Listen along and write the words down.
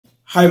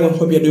Hi everyone,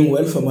 hope you're doing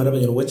well from wherever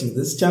you're watching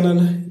this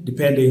channel,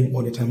 depending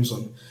on the time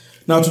zone.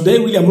 Now today,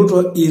 William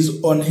Ruto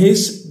is on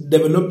his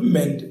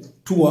development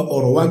tour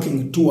or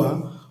working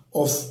tour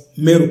of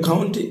Meru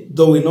County,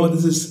 though we know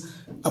this is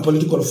a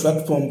political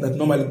platform that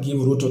normally give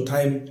Ruto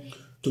time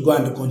to go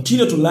and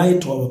continue to lie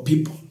to our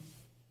people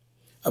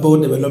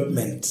about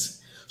development.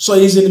 So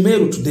he's in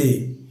Meru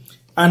today,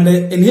 and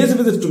in his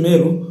visit to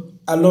Meru,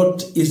 a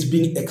lot is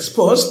being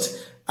exposed.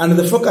 And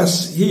the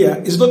focus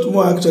here is not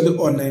more actually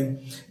on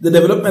the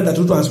development that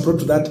Ruto has brought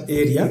to that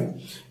area,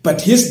 but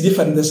his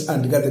differences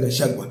and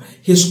Gachagwa,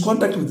 his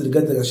contact with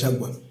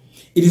Gachagwa.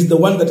 It is the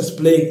one that is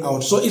playing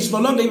out. So it's no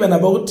longer even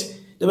about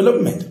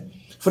development.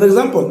 For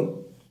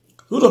example,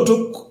 Ruto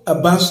took a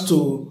bus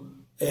to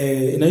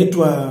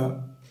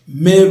inaitwa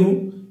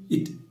Meru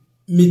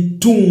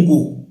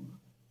Mitungu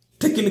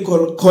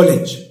Technical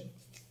College.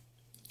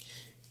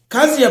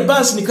 Kazi ya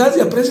bus ni kazi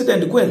ya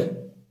president kweli.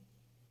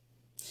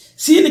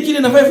 Si ni kile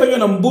nafaa ifanywe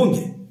na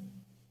mbunge.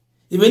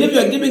 Even if you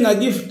are giving a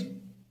gift.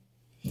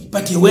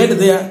 But he went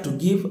there to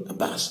give a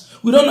bus.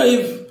 We don't know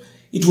if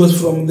it was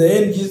from the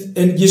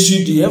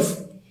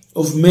NGCDF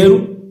of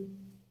Meru,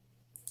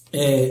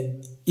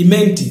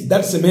 Imenti,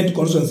 that's Imenti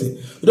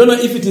constituency. We don't know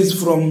if it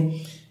is from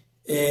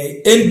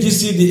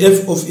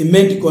NGCDF of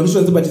Imenti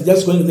constituency, but it's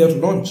just going there to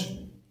launch.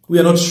 We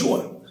are not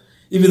sure.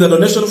 If it's a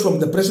donation from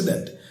the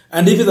president,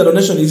 and if the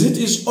donation, is it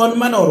his own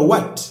money or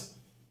what?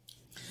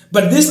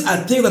 But these are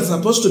things that are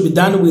supposed to be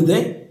done with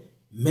a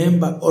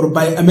member or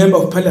by a member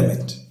of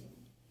parliament.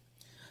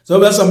 So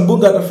there's some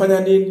bunga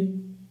atafanya nini.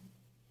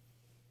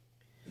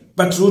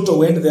 But Ruto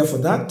went there for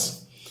that.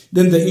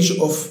 Then the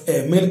issue of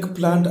a milk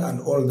plant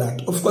and all that.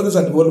 Of course, there's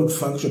a development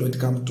function when it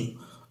comes to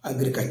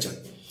agriculture.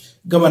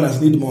 Governors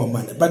need more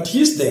money. But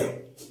he's there.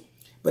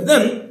 But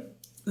then,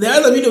 the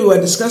other video we were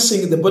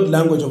discussing the body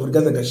language of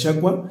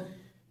Gachagwa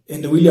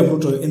and William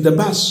Ruto in the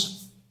bus.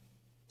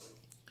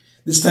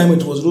 This time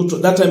it was Ruto,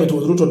 that time it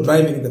was Ruto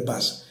driving the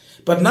bus.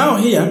 But now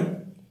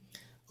here,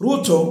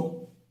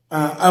 Ruto,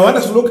 I want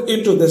us to look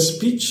into the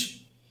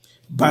speech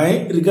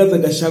by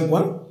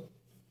Gachagwa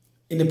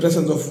in the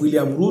presence of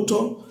William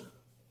Ruto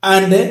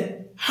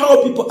and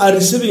how people are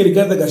receiving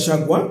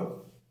Gachagwa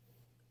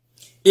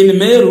in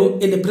Meru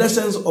in the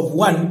presence of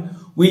one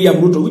William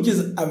Ruto, which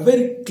is a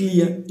very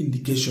clear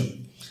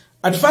indication.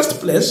 At first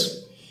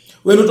place,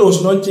 when Ruto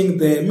was launching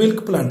the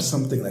milk plant,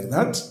 something like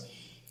that,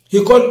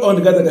 he called on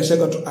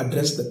Gachagwa to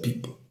address the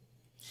people.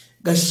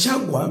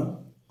 Gachagwa,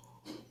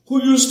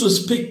 who used to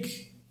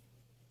speak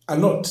a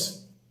lot,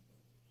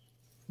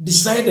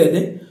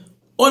 decided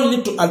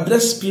only to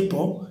address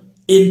people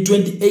in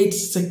 28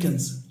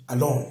 seconds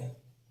alone.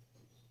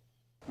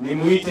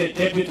 Nimuite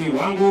deputy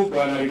wangu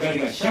Bwana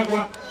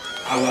Gachagwa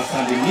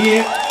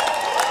awasalimie,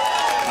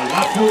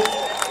 alafu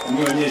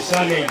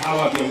nionyeshane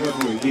hawa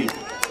viongozi wengine.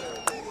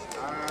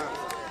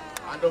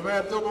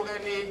 Andomea tu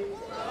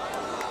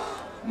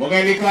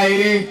Mugeni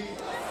kairi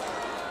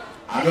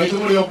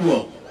anaitwa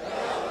yokuo.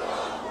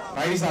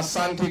 Rais,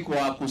 asante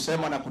kwa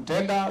kusema na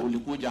kutenda.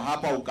 Ulikuja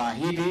hapa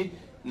ukaahidi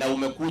na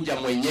umekuja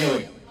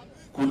mwenyewe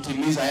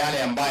kutimiza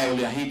yale ambayo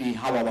uliahidi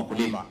hawa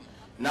wakulima.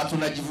 Na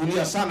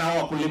tunajivunia sana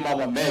hawa wakulima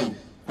wa Meru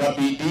kwa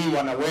bidii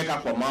wanaweka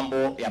kwa mambo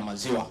ya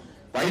maziwa.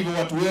 Kwa hivyo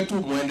watu wetu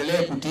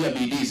muendelee kutia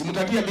bidii.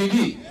 Simutatia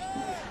bidii.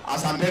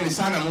 Asanteni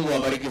sana, Mungu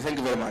awabariki. Thank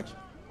you very much.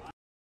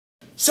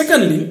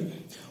 Secondly,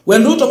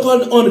 when Ruto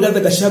called on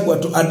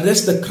Gachagwa to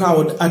address the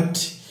crowd at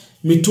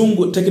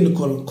Mitungu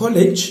Technical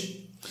College,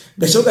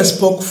 Gachagwa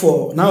spoke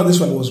for, now this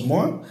one was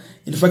more,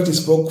 in fact he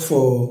spoke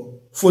for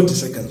 40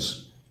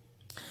 seconds.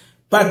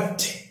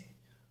 But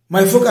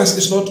my focus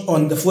is not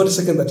on the 40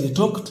 seconds that he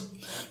talked.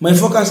 My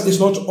focus is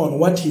not on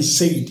what he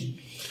said.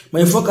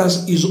 My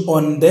focus is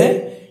on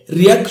the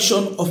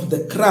reaction of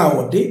the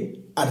crowd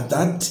at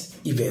that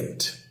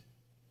event.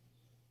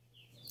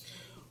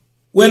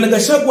 When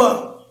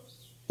Gachagwa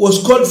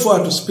was called for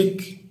to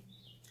speak,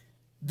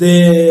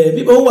 the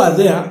people who were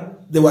there,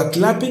 they were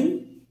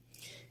clapping,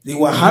 they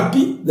were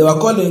happy, they were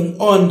calling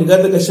on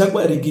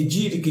Gachagwa,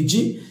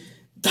 Rigiji.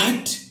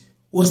 That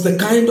was the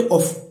kind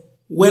of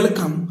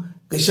welcome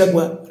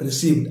Gachagwa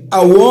received.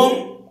 A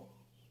warm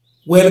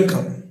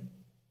welcome.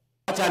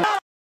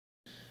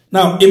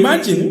 Now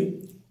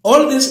imagine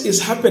all this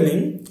is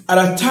happening at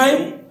a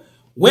time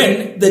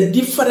when the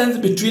difference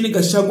between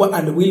Gachagwa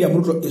and William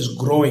Ruto is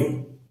growing.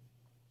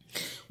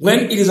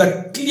 When it is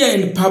clear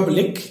in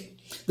public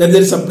that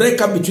there is a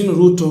breakup between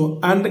Ruto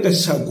and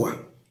Gachagwa,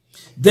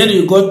 then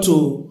you go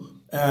to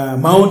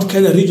Mount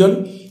Kenya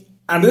region,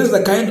 and this is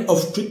the kind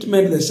of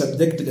treatment they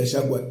subject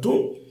Gachagwa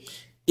to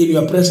in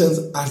your presence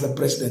as the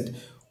president.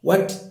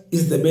 What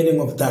is the meaning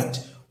of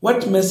that?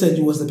 What message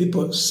was the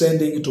people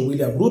sending to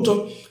William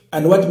Ruto,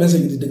 and what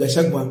message did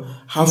Gachagwa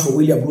have for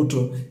William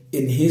Ruto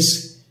in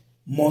his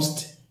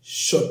most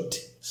short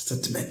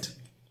statement?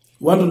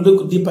 We want to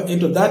look deeper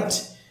into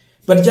that.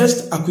 But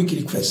just a quick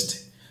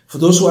request. For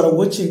those who are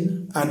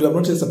watching and who have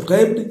not yet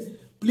subscribed,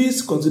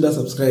 please consider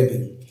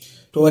subscribing.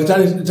 To our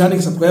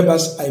returning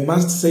subscribers, I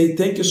must say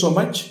thank you so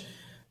much.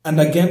 And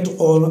again to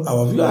all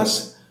our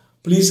viewers,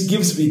 please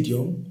give this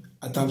video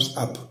a thumbs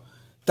up.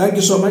 Thank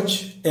you so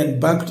much, and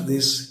back to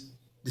this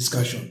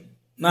discussion.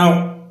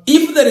 Now,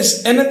 if there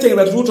is anything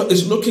that Ruto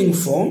is looking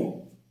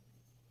for,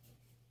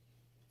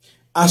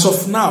 as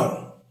of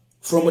now,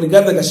 from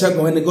Rigathi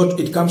Gachagua when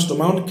it comes to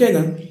Mount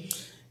Kenya,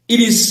 it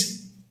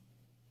is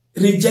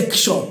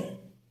rejection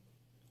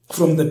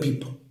from the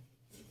people.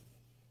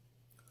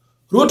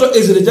 Ruto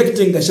is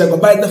rejecting Gachagua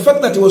by the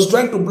fact that he was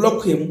trying to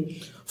block him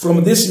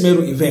from this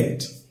Meru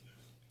event.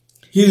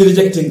 He is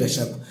rejecting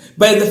Gachagua.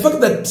 By the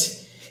fact that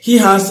he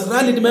has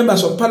rallied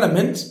members of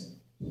parliament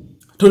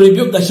to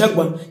rebuke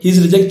Gachagua, he is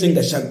rejecting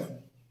Gachagua.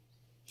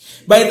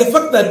 By the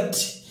fact that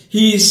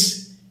he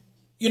is,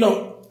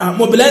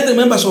 mobilizing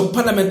members of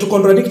parliament to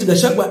contradict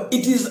Gachagua,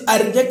 it is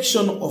a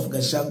rejection of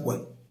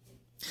Gachagua.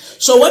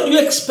 So what do you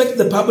expect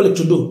the public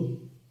to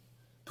do?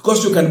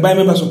 Because you can buy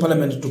members of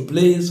parliament to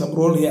play some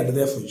role here and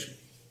there for you.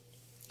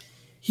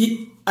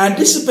 He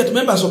anticipates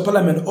members of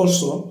parliament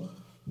also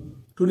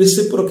to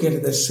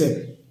reciprocate the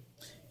same.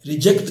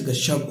 Reject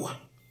Gachagua.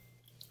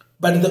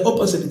 But the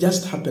opposite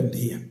just happened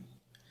here.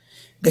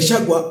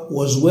 Gachagua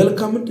was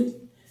welcomed,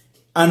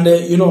 and the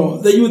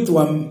youth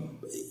were,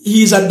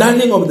 he is a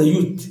darling of the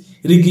youth.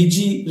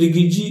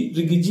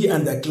 Rigiji,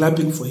 and they're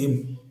clapping for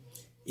him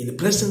in the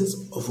presence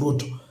of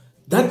Ruto.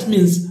 That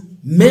means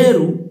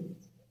Meru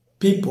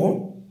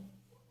people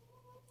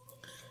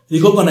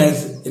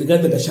recognize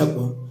Rigathi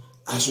Gachagua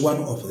as one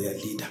of their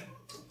leader.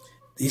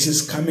 This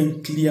is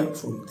coming clear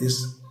from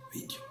this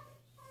video.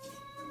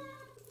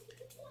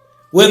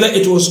 Whether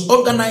it was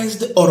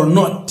organized or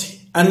not,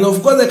 and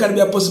of course there can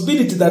be a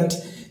possibility that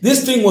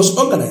this thing was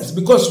organized,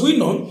 because we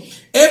know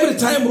every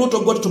time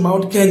Ruto got to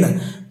Mount Kenya,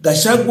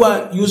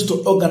 Gachagua used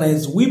to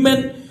organize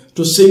women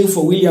to sing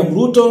for William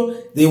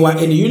Ruto. They were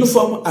in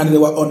uniform and they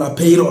were on a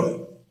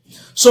payroll.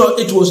 So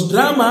it was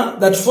drama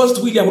that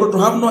forced William Ruto to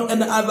have no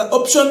any other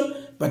option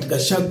but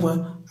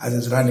Gachagua as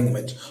his running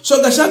mate.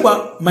 So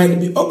Gachagua might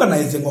be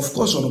organizing, of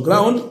course, on the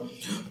ground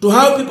to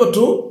have people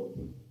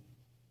to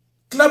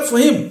clap for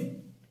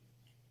him.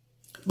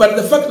 But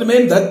the fact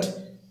remains that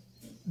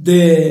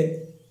the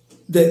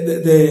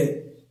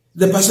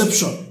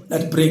perception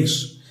that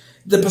brings,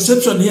 the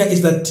perception here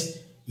is that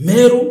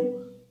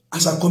Meru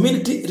as a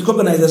community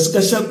recognizes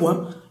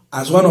Gachagua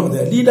as one of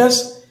their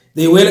leaders.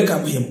 They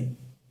welcome him.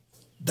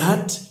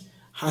 That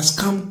has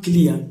come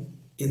clear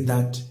in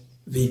that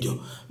video.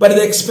 But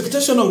the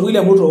expectation of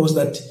William Ruto was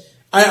that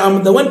I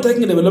am the one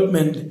taking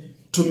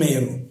development to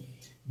Meru.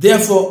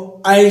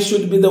 Therefore, I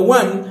should be the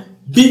one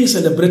being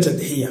celebrated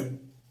here.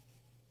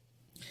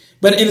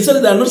 But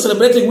instead, they are not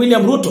celebrating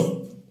William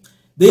Ruto.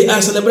 They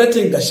are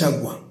celebrating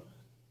Gachagua.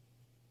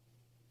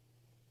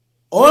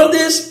 All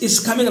this is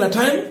coming at a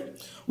time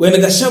when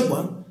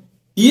Gachagua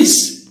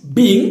is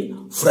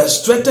being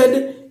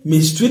frustrated,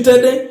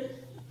 mistreated,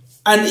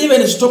 and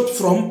even stopped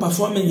from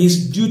performing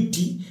his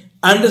duty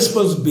and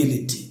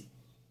responsibility.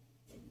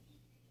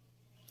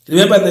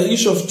 Remember the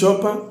issue of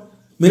chopper,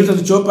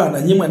 military chopper,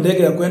 ananyimwa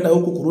ndege ya kwenda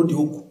huku kurudi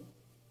huku.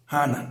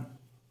 Hana.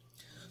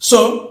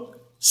 So,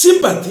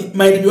 sympathy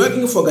might be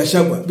working for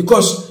Gachagua,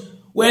 because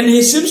when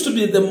he seems to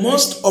be the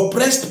most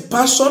oppressed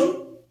person,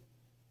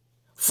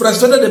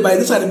 frustrated by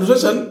this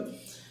administration,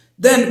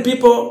 then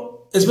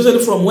people,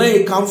 especially from where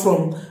he comes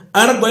from,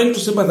 are going to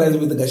sympathize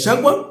with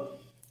Gachagua,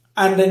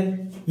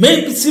 and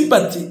maybe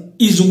sympathy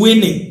is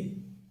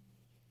winning.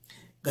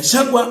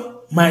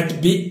 Gachagua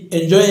might be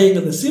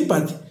enjoying the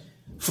sympathy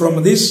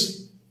from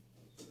these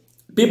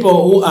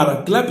people who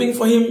are clapping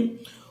for him,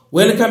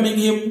 welcoming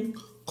him,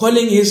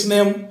 calling his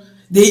name.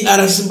 They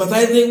are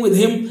sympathizing with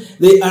him.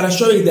 They are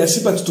showing their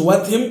sympathy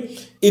toward him.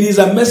 It is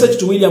a message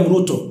to William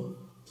Ruto.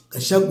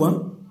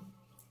 Gachagua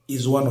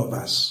is one of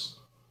us.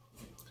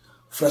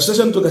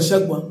 Frustration to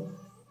Gachagua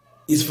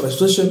is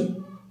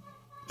frustration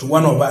to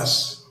one of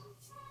us.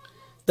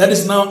 That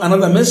is now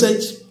another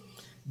message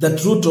that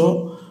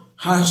Ruto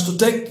has to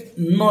take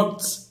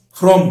notes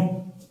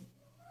from.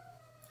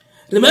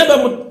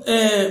 Remember,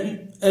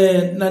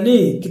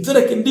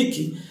 Kithure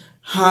Kindiki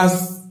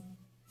has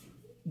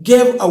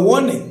gave a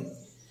warning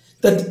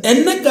that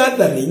any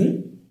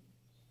gathering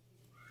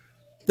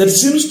that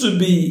seems to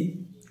be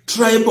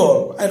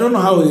tribal, I don't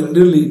know how we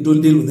really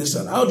do deal with this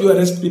one. How do you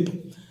arrest people?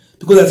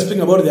 Because they're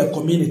speaking about their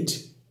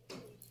community.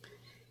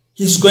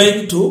 He's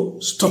going to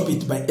stop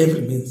it by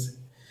every means.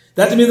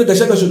 That means that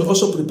Gachagua should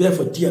also prepare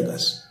for tear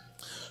gas.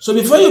 So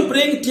before you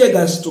bring tear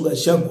gas to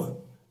Gachagua,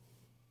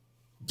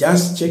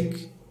 just check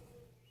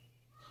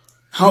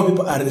how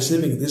people are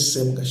receiving this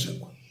same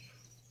Gachagua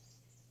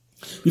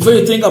before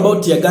you think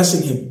about tear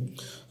gassing him.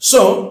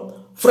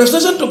 So,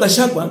 frustration to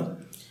Gachagua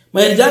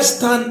might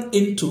just turn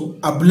into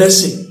a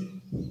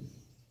blessing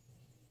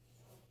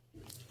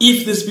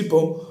if these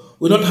people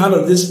will not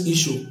handle this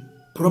issue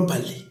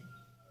properly.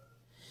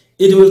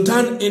 It will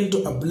turn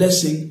into a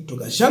blessing to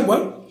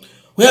Gachagua,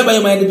 whereby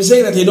you might be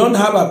saying that he don't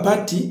have a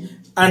party,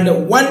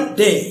 and one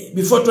day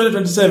before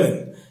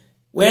 2027,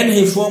 when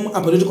he form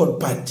a political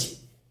party,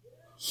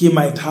 he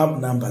might have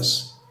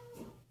numbers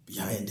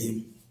behind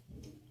him.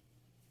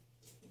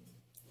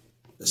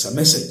 There's a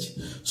message.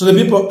 So the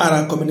people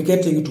are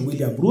communicating to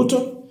William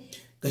Ruto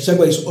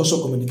Gachagwa is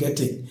also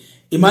communicating.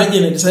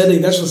 Imagine he decided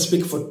he has to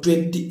speak for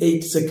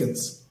 28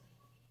 seconds.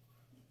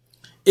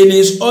 In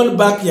his own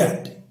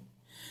backyard.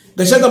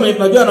 Gachagwa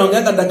mwenye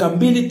anaongeanga dakika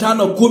 2, 5,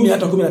 10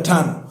 hata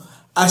 15.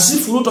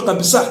 Asifu Ruto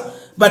kabisa.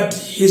 But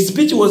his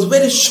speech was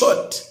very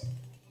short.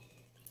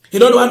 He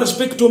don't want to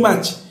speak too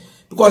much.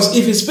 Because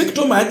if he speak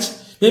too much,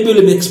 maybe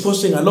he'll be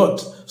exposing a lot.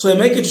 So he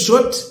make it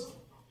short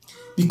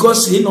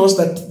because he knows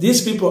that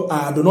these people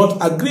do not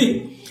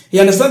agree. He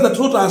understands that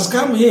Ruto has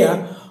come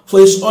here for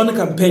his own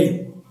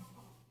campaign.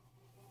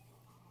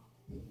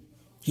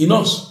 He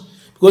knows.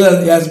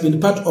 Because he has been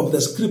part of the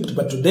script.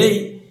 But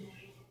today,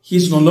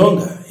 he's no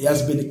longer. He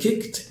has been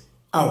kicked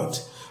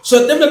out.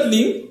 So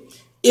definitely,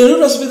 in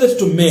Ruto's visit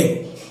to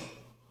Meru,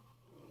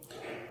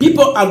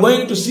 people are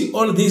going to see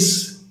all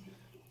this.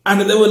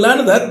 And they will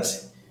learn that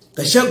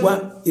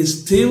Gachagwa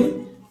is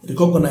still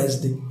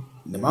recognized in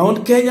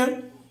Mount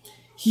Kenya.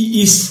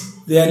 He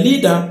is their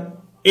leader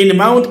in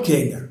Mount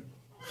Kenya.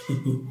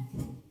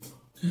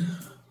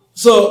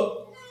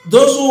 So,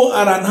 those who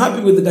are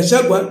unhappy with the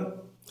Gachagwa,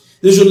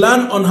 they should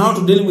learn on how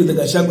to deal with the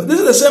Gachagwa. This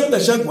is the same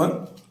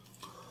Gachagwa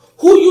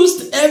who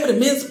used every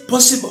means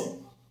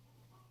possible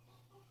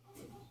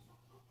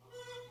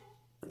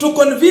to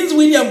convince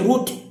William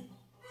Ruto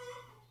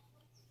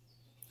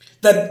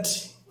that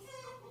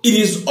it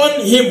is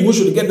on him who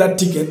should get that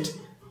ticket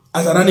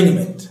as a running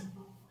mate.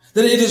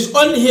 That it is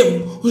on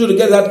him who should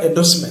get that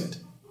endorsement.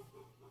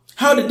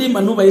 How did he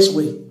maneuver his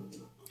way?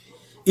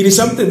 It is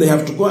something they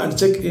have to go and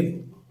check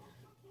in.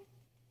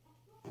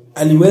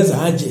 Aliweza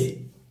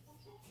aje.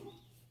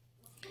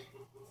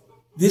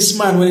 This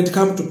man, when it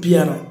comes to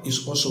PR,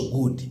 is also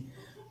good.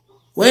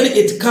 When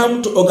it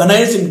comes to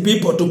organizing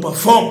people to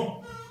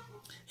perform,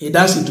 he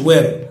does it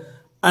well.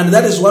 And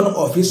that is one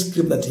of his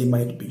scripts that he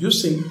might be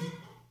using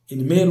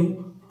in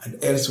Meru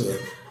and elsewhere.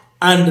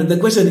 And the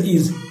question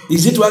is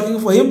it working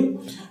for him?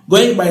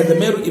 Going by the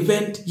Meru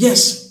event?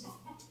 Yes.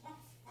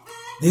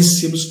 This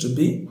seems to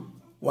be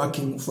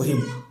working for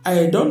him.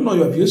 I don't know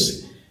your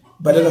views,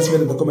 but let us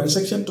know in the comment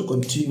section to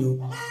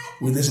continue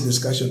with this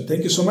discussion.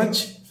 Thank you so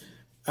much.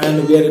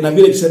 And we are in a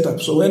village setup,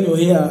 so when you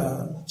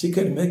hear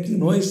chicken making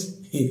noise,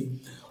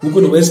 we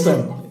could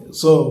Western.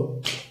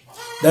 So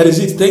that is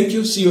it. Thank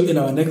you. See you in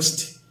our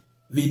next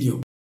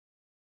video.